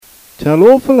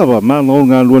Talo falaba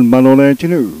malonga lun malole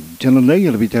chinu. Janalay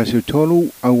albitasu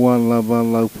tolu awalaba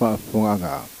laupa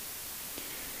fongaga.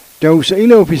 Dau sa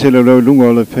ilo official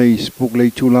lungo le Facebook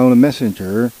le tulau le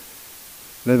messenger.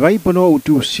 Le vai pono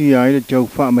tu si ai le tau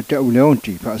fa mata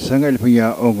uleonti fa sanga le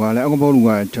pia onga le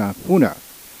onga ta funa.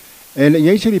 E le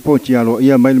yesi li potialo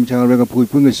ia mai le mtanga rega pui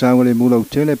punga sawa le mula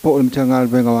utele po le mtanga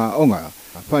rega wa onga.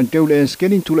 Fa teu le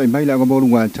scanning tu le mai le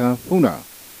onga ta funa.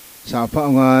 Sa pa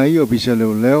nga i official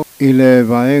leo ile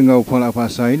vaenga upala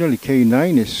pasaina le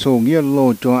K9 e so ngia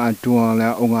lo toa atua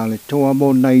le onga le toa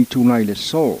mo nai tu nai le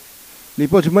so. Li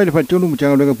poti mai le fatunu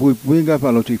mtanga rega pui punga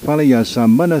fa lo tifale ya sa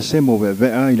mana semo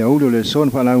ve ai la ulo le son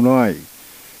fa la unoi.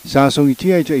 Sa so i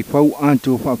tia i fau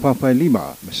antu fa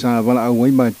lima sa wala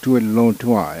awai ma tu lo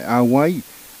toa awai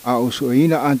a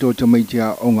usuina anto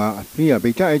tamaitia onga afia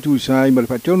beta tu sai ma le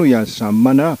fatunu ya sa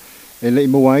mana e le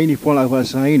moai ni fola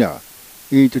pasaina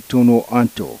i te tono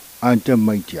anto anta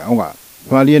maitia onga.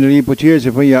 Whalien ri potia se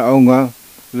whaia onga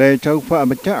le tau wha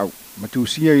amatau. Matu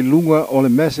sia i lunga o le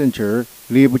messenger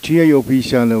li potia i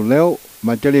ofisa leo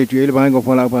ma tele tu ele vaenga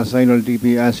whala pasaina le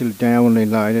tipi asil down le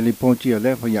lai le potia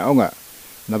le whaia onga.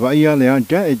 Na vaia le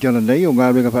anta e jana nei o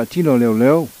ngā rega whaatino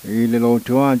leo i le lo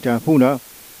toa anta funa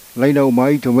leina o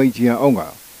mai to maitia onga.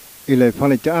 I le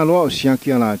whale ta aloa o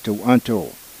siakia la tau anto.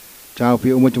 Tau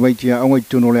pi umatumaitia onga i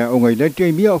tono lea onga i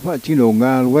lete mia o whaatino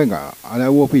ngā luenga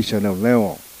ala uofisa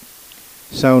leo.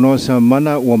 Sao no sa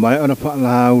mana ua mai ana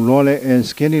whaalau lole e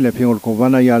skeni le piongol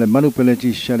kovana ia le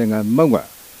manupeleti shalenga maunga.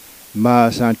 Ma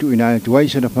sa tu ina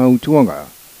tuaisa na whau tuanga.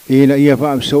 Ina ia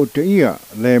whaamso te ia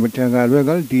le matanga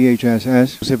luenga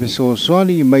DHSS se peso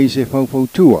soani mai se whau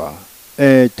tua.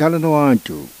 E talano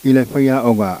antu i le whaia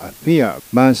onga a fia.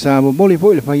 Ma sa moli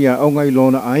fo i le whaia onga i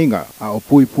lona ainga a o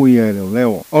pui e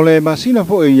leo. O le masina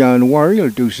fo i Januari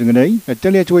il dusinga nei, e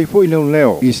tele atu i fo i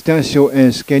leo. I stasio e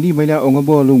skeni mai na onga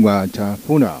moa lunga ta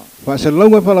funa. Whaasa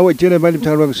launga whalawa i tele mai le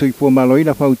mtaruanga sui fo maloi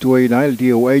na whau tua i na il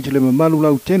DOH le mamalu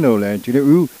lau teno le tine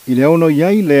u. I le ono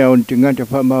iai leo ni tinganta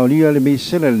wha maolia le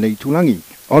misela nei tulangi.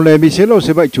 O le misela o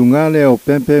se vai tunga leo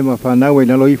pempe ma whanawe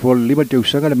na loi fo lima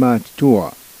teusanga le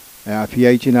mātua. A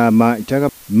fiaitina ma itaga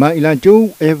ma ilantu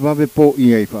e vave po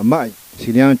i e fa mai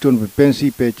siliantun pe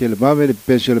pensi pe te le vave le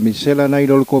pesel misela na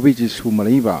idol covitis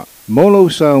fumaliva molo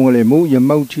sa ngale mu ya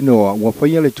mautino wa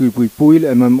faia le tui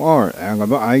le MMR anga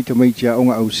ba ai te maitia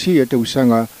onga ausia te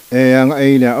usanga e anga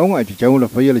e le onga te tau la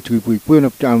faia le tui na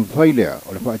tam failea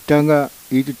o le fatanga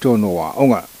i te tono wa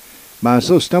onga ma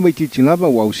so stamai ti tinava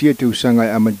wa ausia te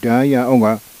usanga amadaya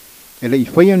onga ele i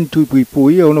faia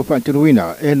tui o no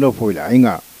fatuina e no foila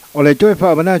inga. O le toi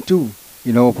whaamana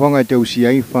i no whanga te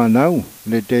usiai whanau,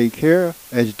 le daycare,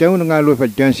 e te tau na ngā lua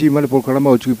whadansi ma le polkarama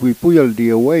o tui al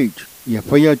DOH. Ia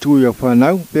whaia tui a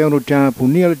whanau, pe ono tā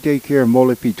punia le daycare mo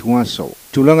le pituaso.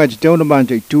 Tulanga te tau na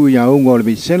mante tui a ungo le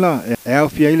misela, e au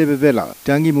fia ile bevela,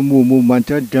 tangi mu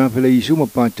manta dāwhele i suma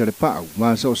pāta le pāu.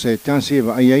 Ma so se tāsi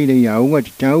eva ai aine i a unga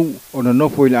te tau, o na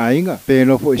nofo i la ainga, pe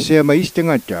nofo i sea ma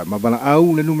istengata, ma bala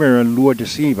au le numera lua te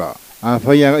siva. A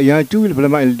whaia ia tu il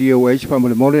palama il DOH pa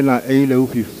mole la e le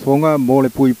ufi fonga mo le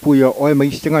pui o e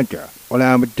maistangata. O le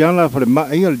amadala fa le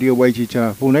mai il DOH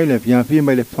ta funai le fianfi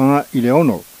mai le whanga i le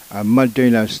ono. A mate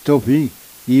la stofi,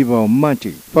 iwa o mati.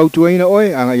 Fautuaina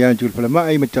oe anga ia tu il palama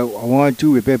e matau awa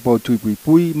tu e pepa o tui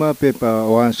pui ma pepa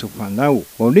o aso whanau.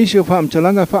 O nisi o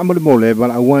whaamtalanga wha mole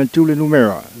wala awa tu le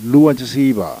numera, lua te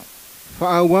siva.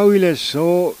 Whaawau i le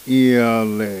so i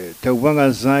le tauwanga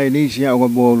zai nisi a onga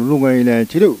mo lunga i le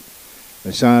tiru.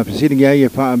 Sa presiding ia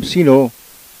fa amsino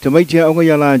tamaitia onga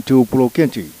ia la tu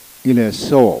polokenti ile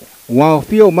so wa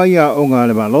fio mai a onga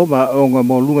le maloba onga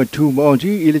mo lunga tu mo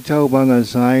ji ile tau banga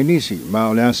sai nisi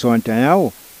ma le so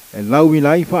antao e lau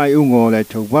lai fa ungo le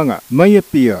tau banga mai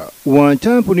pia wa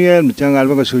tampunia mtanga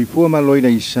banga sui fo ma loi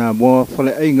nei sa mo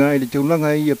fale ainga ile tau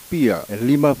langa ia pia e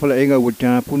lima fale ainga wa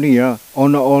tampunia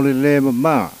ona ole le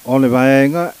ma ole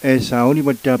vaenga e sa oni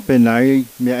mata penai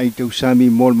me ai tau sami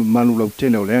mol manu lau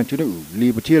teno le tinu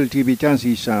li batil tv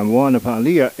tansi sa mo na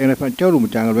palia e na fantoro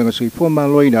mtanga banga sui fo ma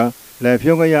loi na le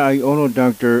fionga ya ai ono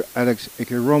Dr. Alex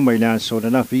Ikiromai na so na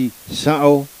nafi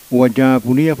sao wada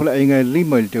punia fala inga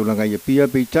lima te ulanga ia pia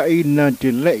pe tai na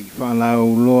te lei fa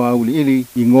lau loa uli ili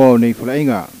ingo nei fala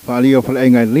inga fa lio fala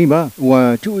inga lima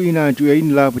wa tu ina tu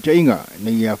in la pa inga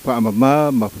nei ia fa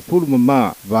mama ma fulu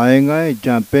mama vaenga e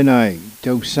jampenai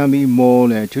tau sami mo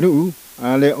le tunu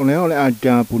ale ole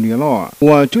ada punia loa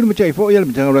wa tu ma tai fo ia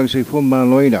le tanga rang sei fo ma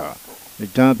loina le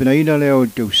jampenai na leo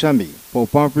tau sami po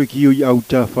barbecue au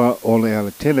tafa ole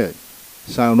ala tele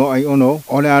Sao no ai ono,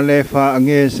 ole ale fa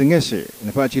ange sengese,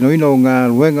 na fa chino ino ngā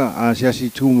luenga a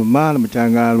siasi tūma mā na mata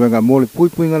ngā luenga mōle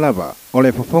pui ngā lava,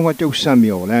 ole fa fonga te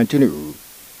usami o le antinu.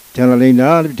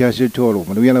 Janalena, Jasitoro,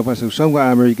 Manuela Paso, Songa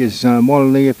America,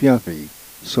 Molle, Fiafi,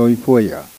 Soy Foya.